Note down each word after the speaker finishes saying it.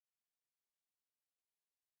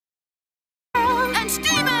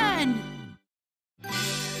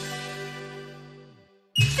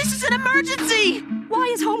an emergency! Why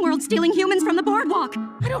is Homeworld stealing humans from the boardwalk?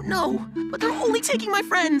 I don't know, but they're only taking my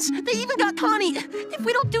friends. They even got Connie. If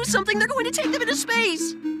we don't do something, they're going to take them into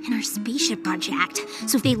space. And our spaceship got jacked,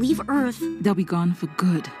 so if they leave Earth... They'll be gone for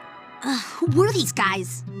good. Who were these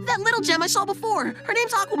guys? That little gem I saw before. Her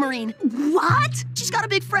name's Aquamarine. What? She's got a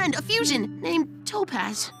big friend, a fusion, named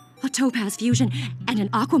Topaz. A topaz fusion and an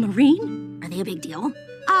aquamarine? Are they a big deal?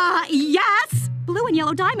 Yes! Blue and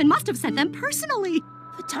Yellow Diamond must have sent them personally.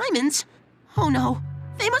 The diamonds? Oh no.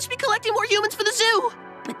 They must be collecting more humans for the zoo.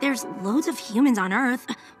 But there's loads of humans on Earth.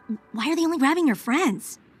 Why are they only grabbing your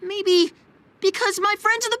friends? Maybe because my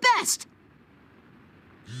friends are the best.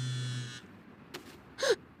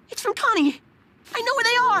 It's from Connie. I know where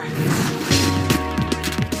they are.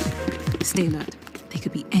 Stay alert. They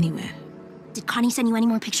could be anywhere. Did Connie send you any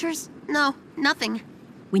more pictures? No, nothing.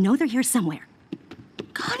 We know they're here somewhere.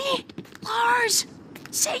 Connie, Lars,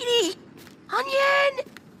 Sadie, Onion.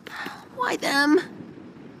 Why them?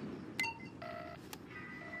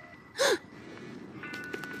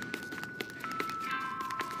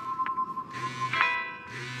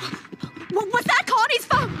 Was that Connie's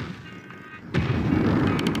phone?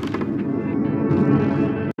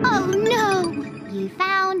 Oh no! You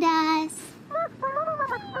found us.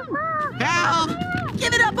 Help!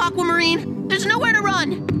 Give it up, Aquamarine. There's nowhere to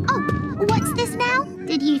run. Oh, what's this now?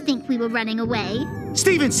 Did you think we were running away?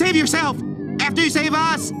 Steven, save yourself! After you save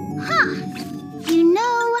us! Huh. You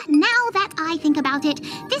know, now that I think about it,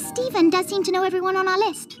 this Steven does seem to know everyone on our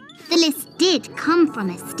list. The list did come from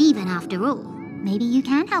a Steven after all. Maybe you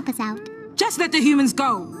can help us out. Just let the humans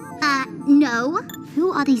go. No.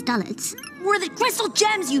 Who are these dullards? We're the crystal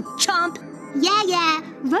gems, you chump! Yeah.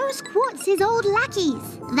 Rose Quartz's old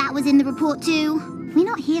lackeys. That was in the report too. We're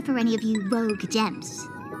not here for any of you rogue gems.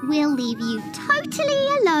 We'll leave you totally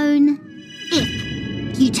alone.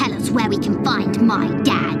 If you tell us where we can find my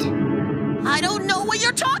dad. I don't know what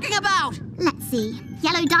you're talking about. Let's see.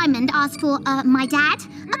 Yellow Diamond asked for, my dad,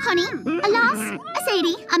 a Connie, a Lars, a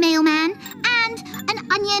Sadie, a mailman, and an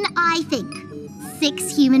Onion, I think. 6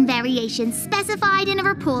 human variations specified in a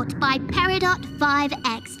report by Peridot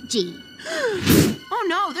 5XG. Oh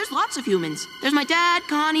no, there's lots of humans. There's my dad,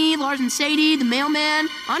 Connie, Lars and Sadie, the mailman,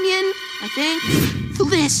 Onion, I think. The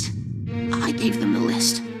list. I gave them the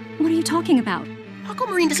list. What are you talking about?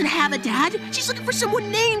 Aquamarine doesn't have a dad. She's looking for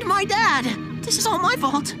someone named my dad. This is all my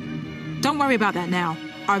fault. Don't worry about that now.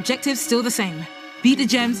 Our objective's still the same. Beat the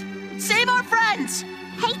gems. Save our friends!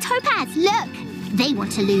 Hey, Topaz, look! They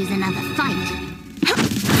want to lose another fight.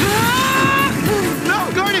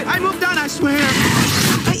 No, Garnet, I moved on, I swear!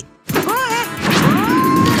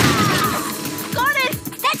 Garnet!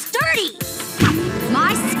 That's dirty!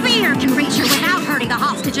 My spear can reach you without hurting the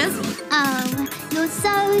hostages. Oh, you're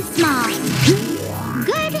so smart.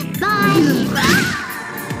 Goodbye.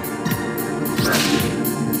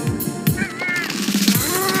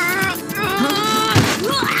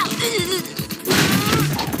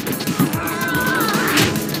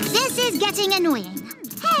 This is getting annoying.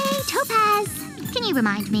 Hey, Topaz. Can you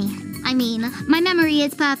remind me? I mean, my memory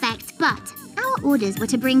is perfect, but our orders were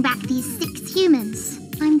to bring back these 6 humans.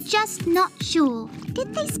 I'm just not sure.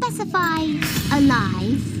 Did they specify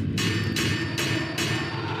alive?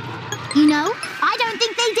 You know, I don't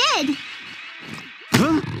think they did.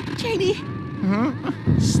 Huh? Janie.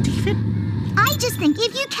 Steven? I just think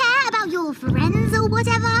if you care about your friends or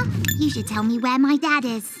whatever, you should tell me where my dad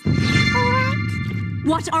is. All right?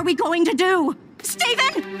 What are we going to do?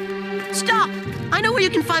 Steven! Stop! I know where you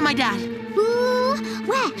can find my dad. Ooh,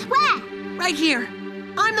 where? Right here.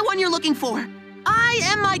 I'm the one you're looking for. I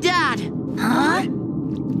am my dad. Huh?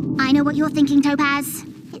 I know what you're thinking, Topaz.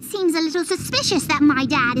 It seems a little suspicious that my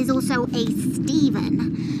dad is also a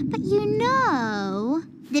Steven. But you know,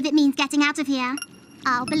 if it means getting out of here,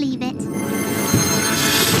 I'll believe it.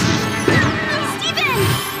 Steven!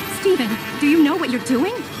 Steven, do you know what you're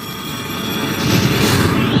doing?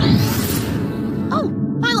 Oh,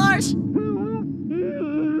 hi, Lars.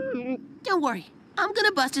 Don't worry. I'm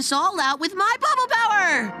gonna bust us all out with my bubble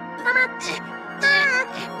power!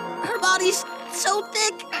 Her body's so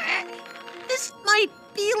thick. This might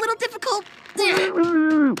be a little difficult.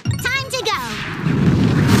 Time to go!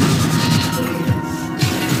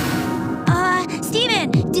 Steven,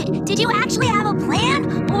 did you actually have a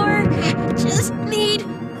plan, or...? Just need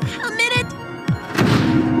a minute.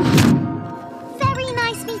 Very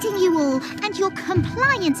nice meeting you all, and your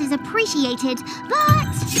compliance is appreciated,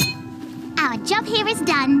 but our job here is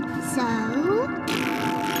done, so